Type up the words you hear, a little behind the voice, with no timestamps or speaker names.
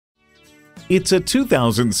It's a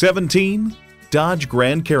 2017 Dodge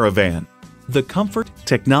Grand Caravan. The comfort,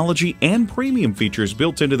 technology, and premium features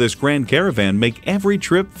built into this Grand Caravan make every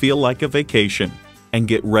trip feel like a vacation. And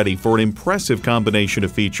get ready for an impressive combination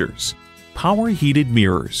of features: power heated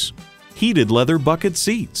mirrors, heated leather bucket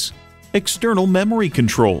seats, external memory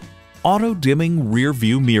control, auto dimming rear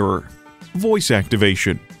view mirror, voice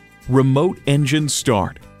activation, remote engine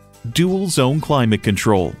start, dual zone climate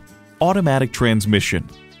control, automatic transmission,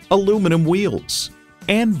 aluminum wheels,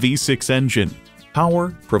 and V6 engine.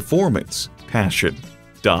 Power, performance, passion.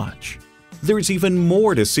 Dodge. There's even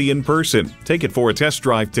more to see in person. Take it for a test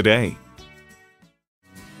drive today.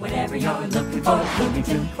 Whatever you're looking for,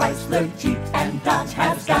 Bloomington, Chrysler, Jeep, and Dodge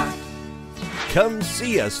has got. Come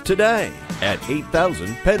see us today at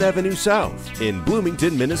 8000 Penn Avenue South in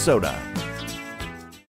Bloomington, Minnesota.